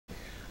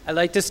I'd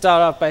like to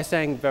start off by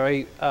saying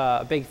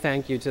a big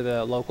thank you to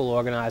the local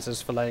organizers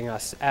for letting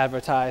us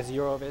advertise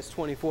Eurovis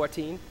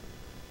 2014.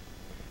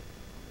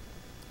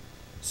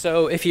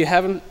 So if you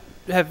haven't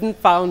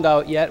found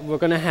out yet, we're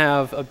going to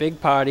have a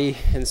big party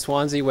in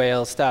Swansea,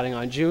 Wales, starting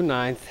on June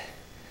 9th,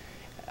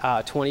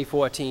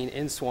 2014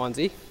 in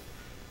Swansea.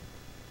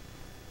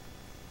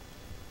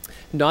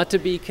 Not to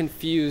be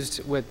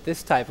confused with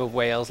this type of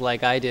Wales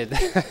like I did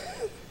a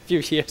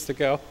few years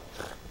ago.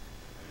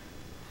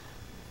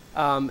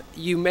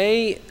 You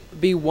may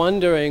be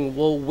wondering,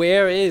 well,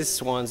 where is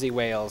Swansea,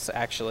 Wales,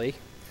 actually?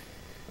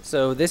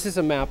 So this is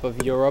a map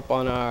of Europe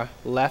on our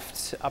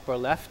left, upper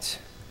left.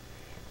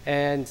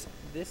 And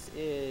this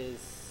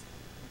is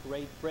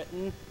Great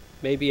Britain.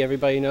 Maybe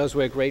everybody knows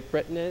where Great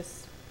Britain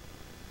is.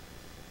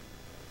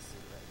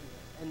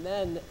 And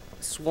then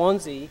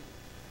Swansea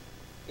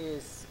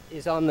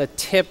is on the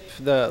tip,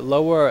 the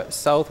lower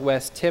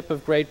southwest tip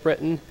of Great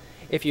Britain.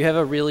 If you have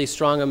a really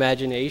strong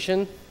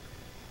imagination,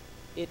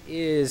 it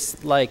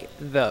is like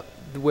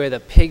where the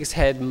pig's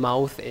head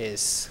mouth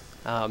is.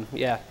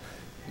 Yeah,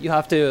 you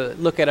have to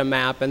look at a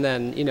map and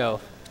then, you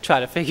know, try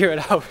to figure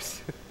it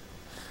out.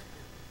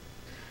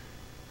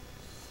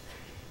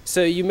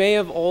 So you may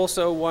have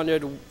also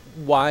wondered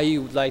why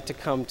you would like to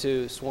come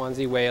to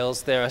Swansea,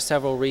 Wales. There are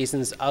several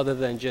reasons other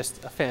than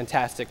just a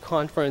fantastic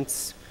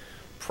conference.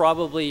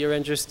 Probably you're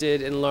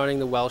interested in learning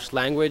the Welsh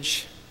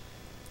language.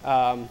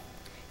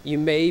 You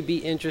may be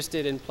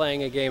interested in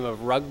playing a game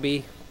of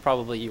rugby.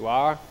 Probably you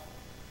are.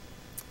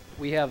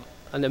 We have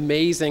an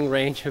amazing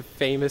range of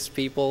famous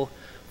people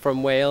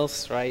from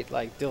Wales, right?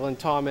 Like Dylan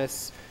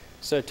Thomas,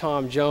 Sir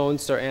Tom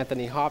Jones, Sir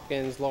Anthony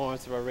Hopkins,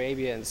 Lawrence of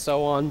Arabia, and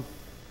so on.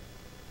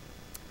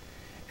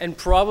 And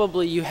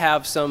probably you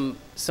have some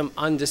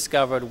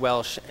undiscovered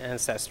Welsh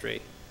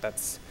ancestry.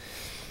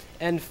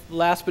 And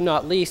last but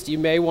not least, you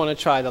may want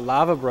to try the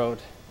lava broad,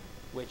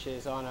 which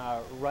is on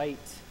our right,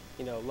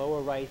 you know, lower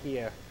right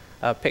here.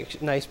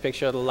 Nice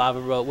picture of the lava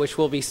broad, which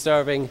we'll be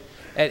serving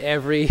at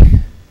every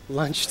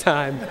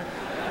lunchtime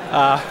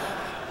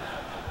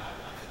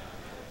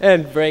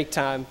and break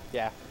time,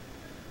 yeah,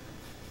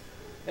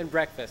 and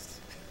breakfast.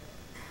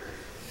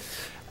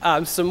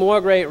 Some more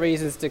great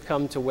reasons to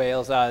come to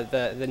Wales are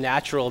the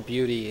natural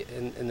beauty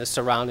in the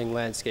surrounding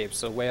landscape.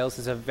 So Wales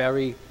is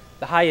the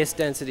highest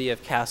density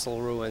of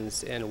castle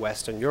ruins in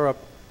Western Europe.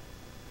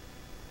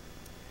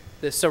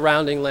 The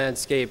surrounding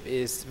landscape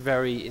is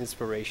very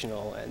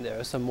inspirational, and there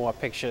are some more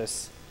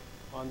pictures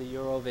on the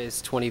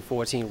Eurovis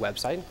 2014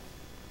 website.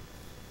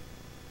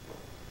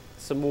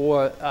 Some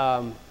more,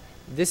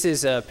 this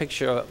is a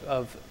picture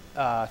of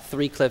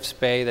Three Cliffs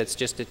Bay that's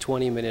just a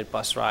 20-minute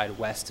bus ride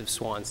west of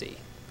Swansea.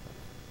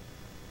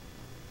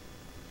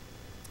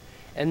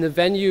 And the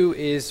venue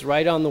is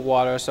right on the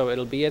water, so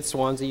it'll be at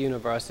Swansea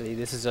University.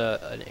 This is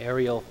an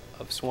aerial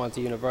of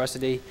Swansea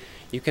University.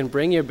 You can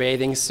bring your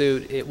bathing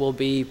suit. It will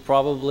be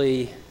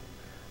probably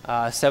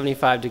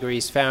 75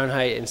 degrees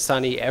Fahrenheit and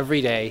sunny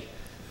every day.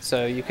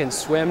 So you can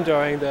swim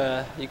during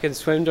the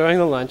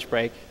lunch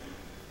break.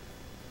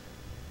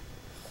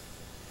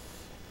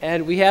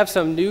 And we have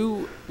some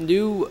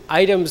new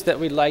items that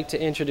we'd like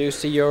to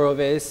introduce to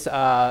Eurovis,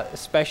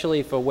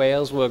 especially for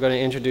Wales. We're going to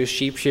introduce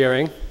sheep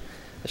shearing.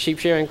 The sheep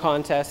shearing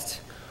contest,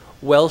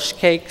 Welsh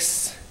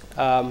cakes.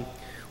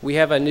 We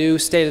have a new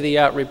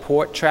state-of-the-art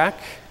report track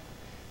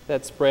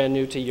that's brand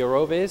new to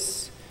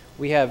Eurovis.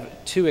 We have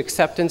 2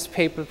 acceptance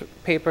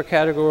paper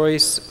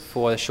categories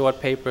for the short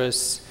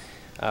papers.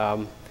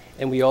 And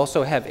we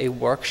also have a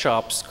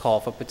workshops call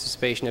for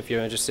participation if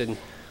you're interested in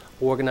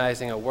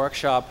organizing a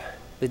workshop.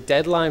 The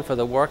deadline for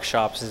the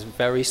workshops is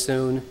very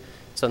soon.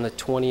 It's on the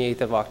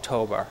 28th of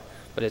October,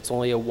 but it's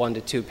only a 1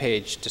 to 2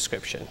 page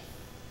description.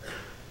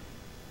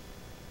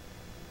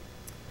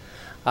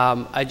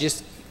 I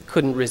just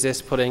couldn't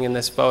resist putting in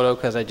this photo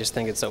because I just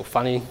think it's so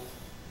funny.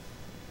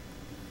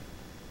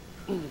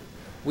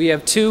 We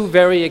have 2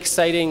 very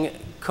exciting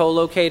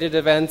co-located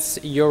events,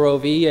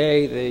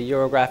 EuroVA, the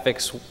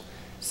Eurographics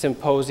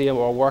Symposium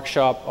or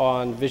Workshop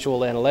on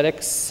Visual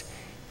Analytics.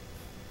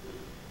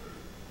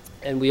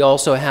 And we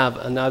also have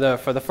another,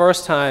 for the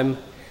first time,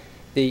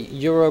 the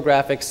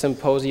Eurographics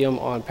Symposium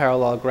on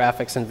Parallel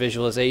Graphics and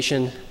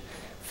Visualization.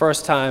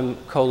 First time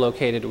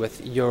co-located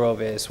with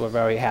Eurovis. We're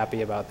very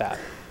happy about that.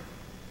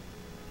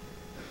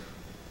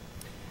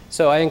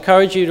 So I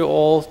encourage you to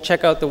all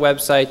check out the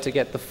website to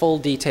get the full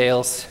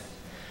details.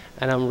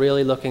 And I'm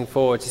really looking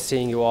forward to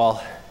seeing you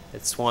all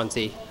at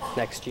Swansea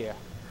next year.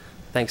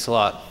 Thanks a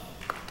lot.